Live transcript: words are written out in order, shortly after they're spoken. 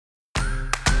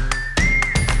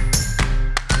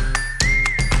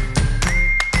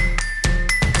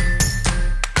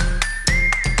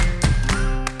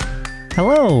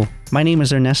Hello, my name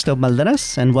is Ernesto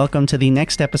Balderas, and welcome to the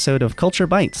next episode of Culture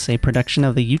Bites, a production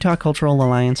of the Utah Cultural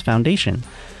Alliance Foundation.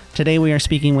 Today we are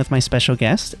speaking with my special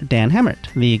guest, Dan Hemmert,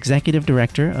 the Executive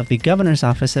Director of the Governor's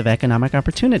Office of Economic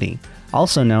Opportunity,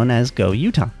 also known as Go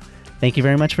Utah. Thank you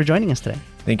very much for joining us today.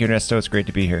 Thank you, Ernesto. It's great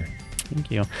to be here.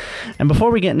 Thank you. And before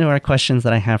we get into our questions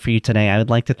that I have for you today, I would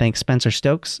like to thank Spencer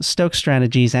Stokes, Stokes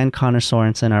Strategies, and Connor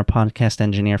Sorensen, our podcast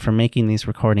engineer, for making these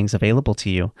recordings available to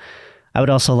you. I would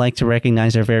also like to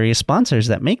recognize our various sponsors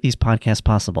that make these podcasts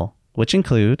possible, which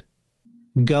include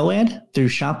GoEd through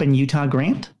Shop in Utah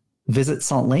Grant, Visit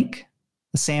Salt Lake,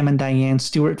 the Sam and Diane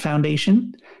Stewart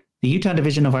Foundation, the Utah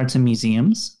Division of Arts and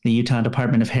Museums, the Utah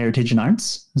Department of Heritage and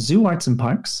Arts, Zoo Arts and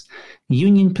Parks,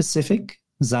 Union Pacific,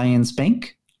 Zions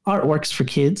Bank, Artworks for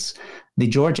Kids, the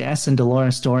George S. and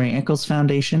Dolores Story Eccles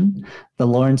Foundation, the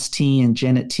Lawrence T. and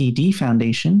Janet T. D.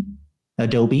 Foundation,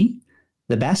 Adobe,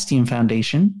 the Bastian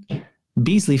Foundation,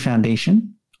 Beasley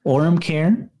Foundation, Orem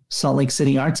Care, Salt Lake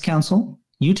City Arts Council,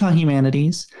 Utah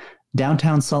Humanities,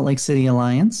 Downtown Salt Lake City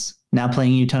Alliance,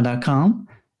 NowPlayingUtah.com,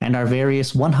 and our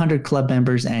various 100 club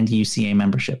members and UCA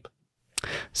membership.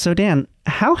 So Dan,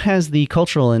 how has the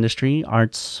cultural industry,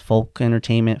 arts, folk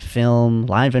entertainment, film,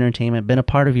 live entertainment, been a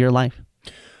part of your life?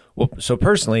 Well, so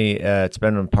personally, it's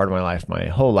been a part of my life my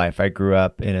whole life. I grew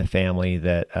up in a family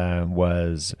that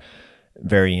was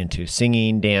very into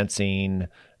singing, dancing,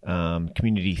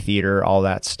 community theater, all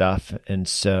that stuff. And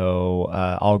so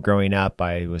all growing up,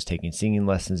 I was taking singing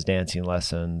lessons, dancing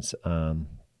lessons,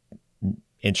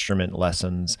 instrument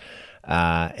lessons.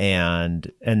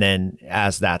 And then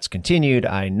as that's continued,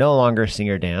 I no longer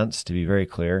sing or dance, to be very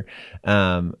clear,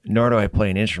 nor do I play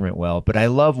an instrument well, but I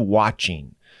love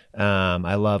watching.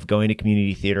 I love going to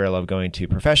community theater. I love going to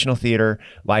professional theater,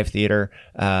 live theater,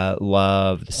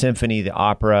 love the symphony, the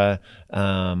opera,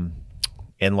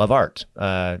 and love art,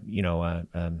 art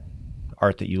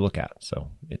that you look at.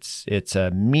 So it's a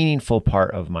meaningful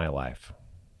part of my life.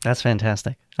 That's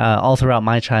fantastic. All throughout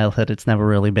my childhood, it's never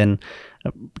really been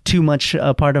too much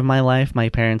a part of my life. My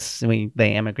parents,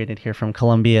 they immigrated here from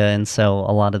Colombia, and so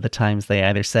a lot of the times they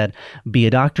either said, be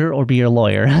a doctor or be a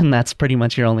lawyer, and that's pretty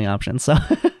much your only option. So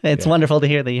it's wonderful to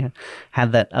hear that you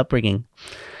had that upbringing.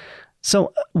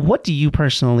 So what do you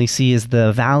personally see as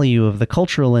the value of the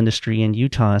cultural industry in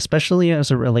Utah, especially as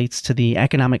it relates to the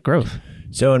economic growth?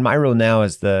 So in my role now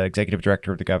as the Executive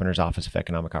Director of the Governor's Office of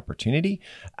Economic Opportunity,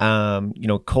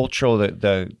 the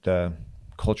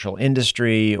cultural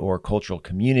industry or cultural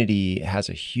community has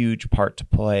a huge part to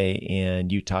play in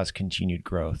Utah's continued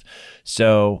growth.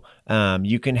 So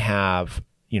you can have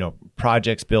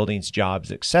projects, buildings, jobs,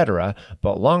 et cetera.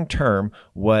 But long term,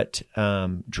 what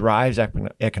drives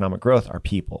economic growth are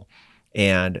people.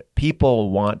 And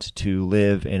people want to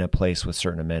live in a place with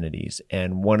certain amenities.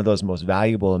 And one of those most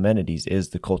valuable amenities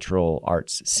is the cultural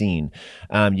arts scene.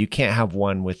 You can't have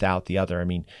one without the other. I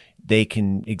mean, they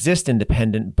can exist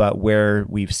independent, but where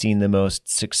we've seen the most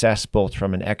success, both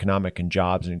from an economic and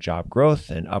jobs and job growth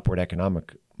and upward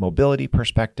economic mobility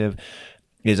perspective,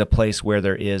 is a place where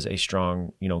there is a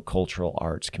strong, cultural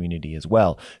arts community as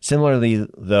well. Similarly,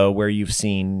 though, where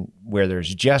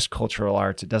there's just cultural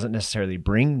arts, it doesn't necessarily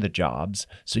bring the jobs.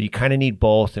 So you kind of need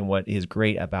both. And what is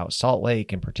great about Salt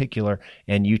Lake in particular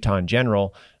and Utah in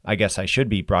general, I guess I should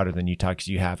be broader than Utah because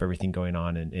you have everything going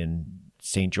on in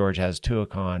St. George has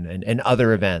Tuacahn and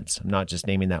other events. I'm not just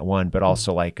naming that one, but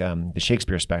also like the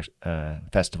Shakespeare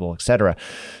Festival, et cetera.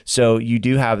 So you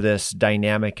do have this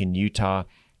dynamic in Utah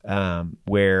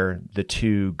where the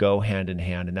two go hand in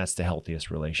hand, and that's the healthiest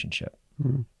relationship.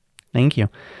 Thank you.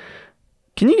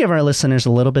 Can you give our listeners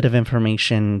a little bit of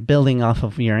information building off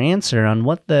of your answer on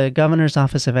what the Governor's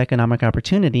Office of Economic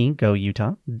Opportunity, Go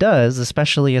Utah, does,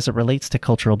 especially as it relates to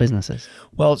cultural businesses?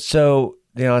 Well, so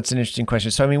it's an interesting question.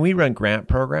 So, we run grant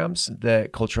programs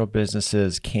that cultural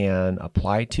businesses can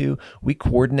apply to. We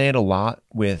coordinate a lot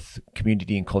with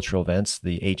Community and Cultural Events,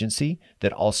 the agency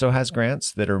that also has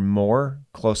grants that are more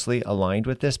closely aligned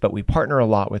with this, but we partner a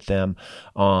lot with them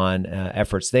on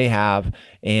efforts they have.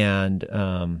 And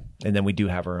then we do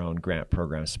have our own grant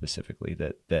program specifically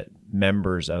that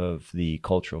members of the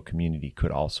cultural community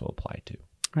could also apply to.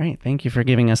 Great. Thank you for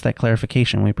giving us that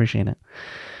clarification. We appreciate it.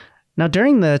 Now,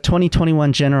 during the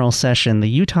 2021 general session, the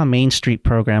Utah Main Street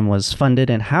program was funded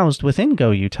and housed within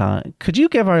Go Utah. Could you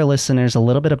give our listeners a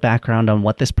little bit of background on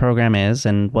what this program is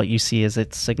and what you see as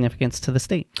its significance to the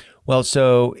state? Well,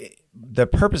 so the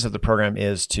purpose of the program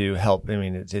is to help,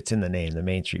 it's in the name, the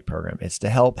Main Street program. It's to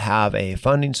help have a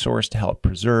funding source to help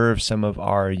preserve some of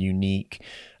our unique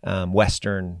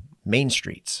Western main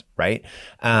streets, right?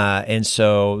 And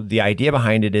so the idea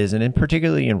behind it is, and in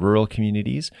particularly in rural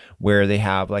communities where they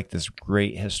have like this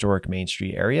great historic main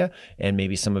street area, and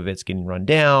maybe some of it's getting run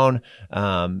down,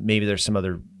 maybe there's some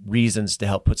other reasons to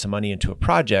help put some money into a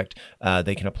project,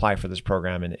 they can apply for this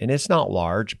program. And it's not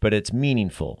large, but it's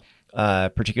meaningful,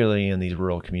 particularly in these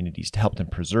rural communities, to help them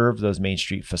preserve those main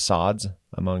street facades,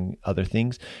 among other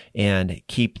things, and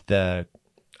keep the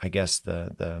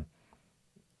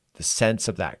sense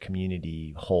of that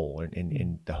community whole,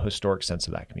 in the historic sense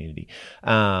of that community.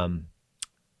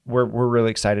 We're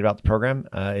really excited about the program.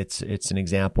 It's an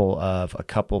example of a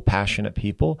couple passionate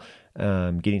people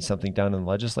getting something done in the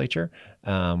legislature,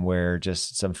 where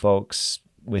just some folks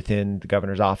within the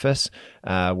governor's office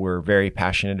were very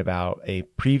passionate about a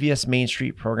previous Main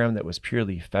Street program that was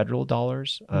purely federal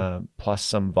dollars, plus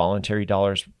some voluntary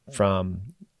dollars from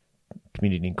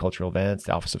Community and Cultural Events,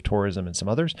 the Office of Tourism, and some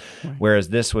others, right. Whereas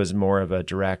this was more of a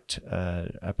direct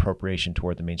appropriation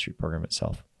toward the Main Street program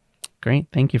itself. Great.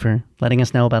 Thank you for letting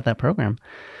us know about that program.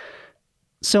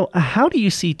 So how do you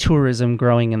see tourism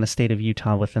growing in the state of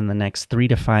Utah within the next 3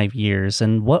 to 5 years,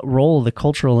 and what role the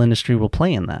cultural industry will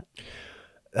play in that?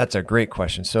 That's a great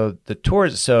question. So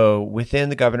within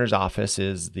the governor's office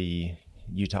is the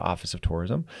Utah Office of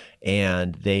Tourism,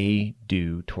 and they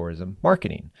do tourism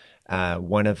marketing.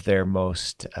 One of their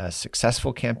most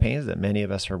successful campaigns that many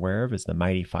of us are aware of is the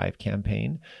Mighty Five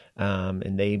campaign.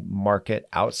 And they market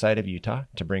outside of Utah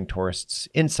to bring tourists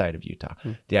inside of Utah.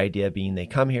 The idea being they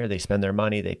come here, they spend their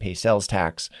money, they pay sales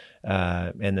tax,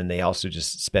 and then they also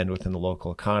just spend within the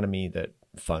local economy that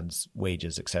funds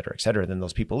wages, et cetera, et cetera. Then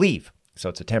those people leave. So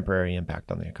it's a temporary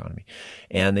impact on the economy.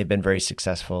 And they've been very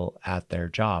successful at their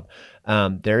job.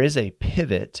 There is a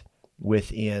pivot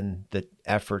within the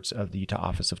efforts of the Utah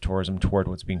Office of Tourism toward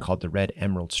what's being called the red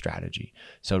emerald strategy.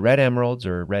 So red emeralds,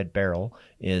 or red beryl,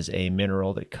 is a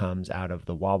mineral that comes out of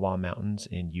the Wawa Mountains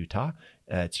in Utah.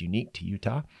 It's unique to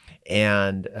Utah.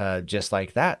 And just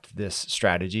like that, this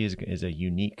strategy is a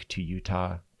unique to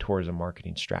Utah tourism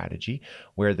marketing strategy,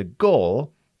 where the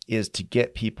goal is to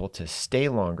get people to stay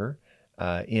longer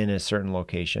in a certain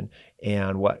location.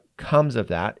 And what comes of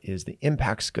that is the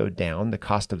impacts go down, the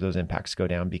cost of those impacts go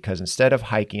down, because instead of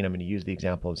hiking, I'm going to use the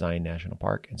example of Zion National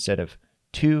Park, instead of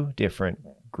 2 different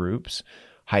groups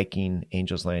hiking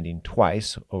Angel's Landing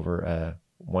twice over a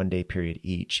 1-day period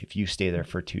each, if you stay there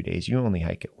for 2 days, you only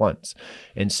hike it once.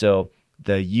 And so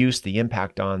the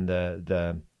impact on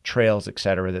the trails, et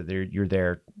cetera, that you're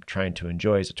there trying to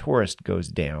enjoy as a tourist goes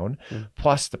down.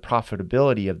 Plus the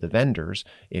profitability of the vendors.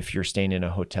 If you're staying in a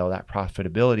hotel, that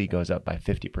profitability goes up by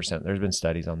 50%. There's been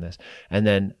studies on this. And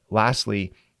then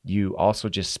lastly, you also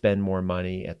just spend more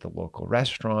money at the local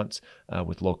restaurants,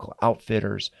 with local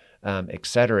outfitters, et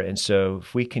cetera. And so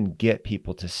if we can get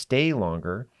people to stay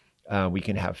longer, we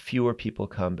can have fewer people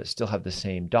come, but still have the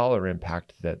same dollar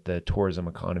impact that the tourism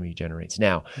economy generates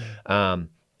now.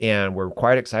 And we're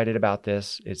quite excited about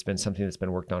this. It's been something that's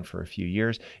been worked on for a few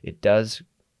years. It does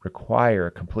require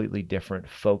a completely different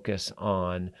focus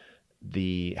on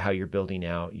how you're building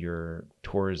out your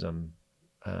tourism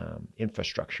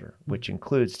infrastructure, which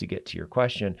includes, to get to your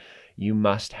question, you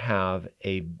must have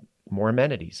more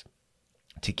amenities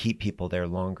to keep people there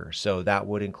longer. So that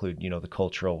would include, the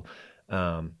cultural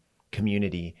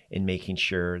community in making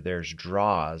sure there's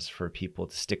draws for people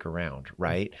to stick around,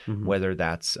 right? Whether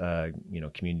that's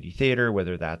community theater,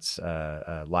 whether that's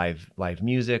live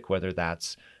music, whether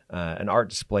that's an art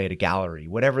display at a gallery,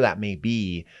 whatever that may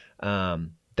be.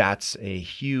 That's a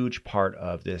huge part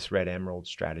of this red emerald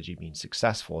strategy being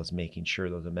successful, is making sure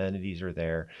those amenities are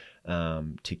there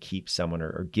to keep someone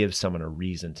or give someone a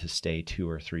reason to stay 2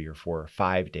 or 3 or 4 or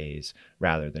 5 days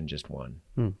rather than just one.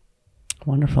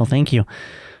 Wonderful. Thank you.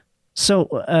 So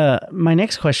my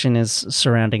next question is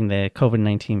surrounding the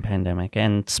COVID-19 pandemic,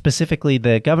 and specifically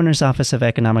the Governor's Office of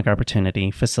Economic Opportunity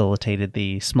facilitated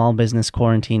the Small Business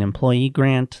Quarantine Employee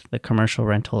Grant, the Commercial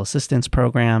Rental Assistance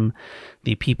Program,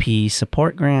 the PPE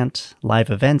Support Grant, Live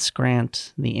Events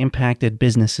Grant, the Impacted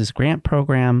Businesses Grant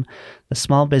Program, the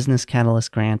Small Business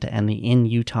Catalyst Grant, and the In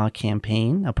Utah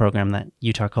campaign, a program that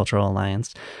Utah Cultural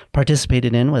Alliance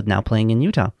participated in with Now Playing in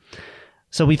Utah.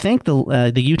 So we thank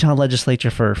the Utah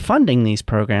legislature for funding these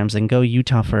programs, and Go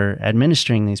Utah for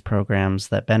administering these programs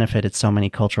that benefited so many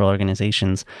cultural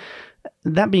organizations.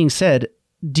 That being said,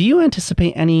 do you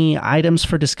anticipate any items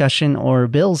for discussion or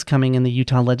bills coming in the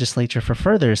Utah legislature for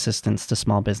further assistance to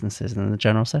small businesses in the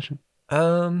general session?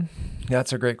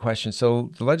 That's a great question.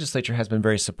 So the legislature has been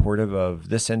very supportive of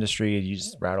this industry. You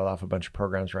just rattled off a bunch of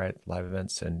programs, right? Live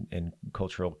events and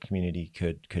cultural community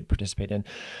could participate in.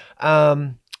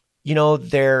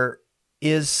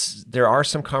 there are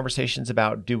some conversations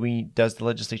about does the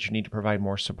legislature need to provide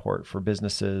more support for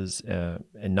businesses and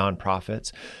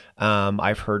nonprofits?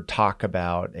 I've heard talk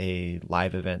about a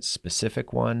live event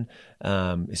specific one,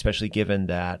 especially given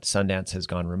that Sundance has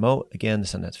gone remote again. The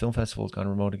Sundance Film Festival has gone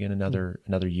remote again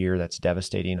another year. That's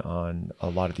devastating on a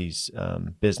lot of these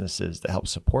businesses that help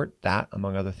support that,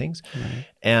 among other things. Right.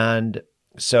 And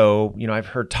so, I've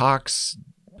heard talks.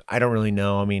 I don't really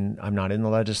know. I mean, I'm not in the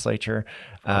legislature.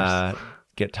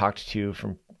 Get talked to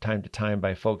from time to time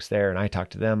by folks there, and I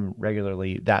talk to them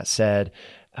regularly. That said,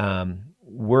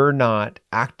 we're not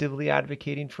actively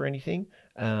advocating for anything.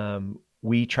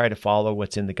 We try to follow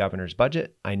what's in the governor's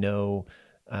budget. I know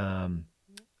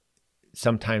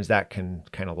sometimes that can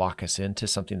kind of lock us into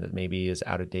something that maybe is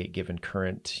out of date given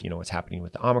current, what's happening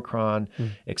with the Omicron,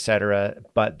 et cetera.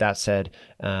 But that said,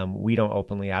 we don't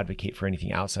openly advocate for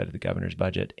anything outside of the governor's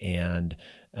budget. And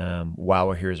while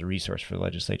we're here as a resource for the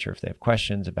legislature, if they have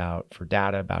questions for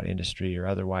data, about industry or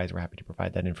otherwise, we're happy to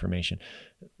provide that information.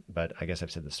 But I guess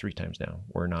I've said this 3 times now.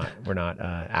 We're not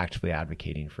actively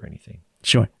advocating for anything.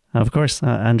 Sure. Of course.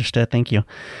 Understood. Thank you.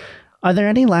 Are there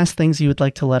any last things you would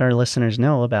like to let our listeners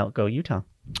know about Go Utah?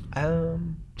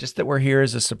 Just that we're here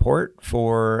as a support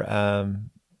for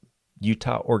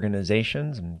Utah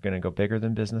organizations. I'm going to go bigger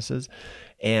than businesses.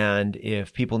 And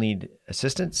if people need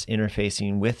assistance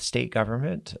interfacing with state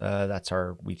government, that's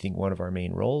we think one of our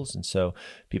main roles. And so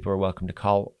people are welcome to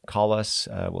call us.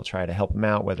 We'll try to help them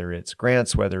out, whether it's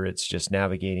grants, whether it's just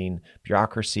navigating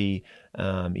bureaucracy,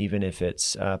 even if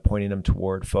it's pointing them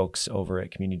toward folks over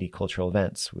at community cultural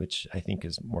events, which I think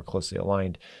is more closely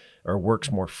aligned or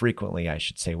works more frequently, I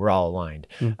should say. We're all aligned.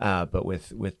 But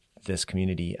with this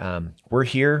community, we're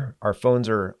here, our phones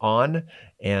are on,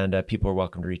 and people are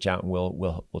welcome to reach out, and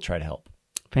we'll try to help.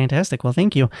 Fantastic. Well,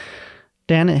 thank you,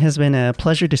 Dan. It has been a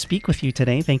pleasure to speak with you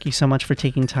today. Thank you so much for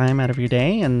taking time out of your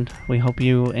day, and we hope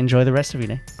you enjoy the rest of your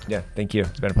day. Yeah, thank you.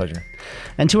 It's been a pleasure.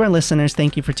 And to our listeners,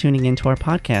 thank you for tuning into our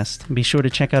podcast. Be sure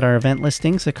to check out our event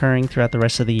listings occurring throughout the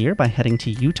rest of the year by heading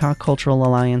to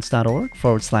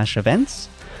utahculturalalliance.org/events.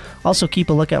 Also, keep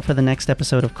a lookout for the next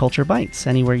episode of Culture Bites,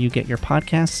 anywhere you get your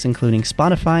podcasts, including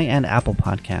Spotify and Apple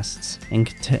Podcasts.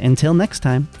 And until next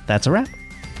time, that's a wrap.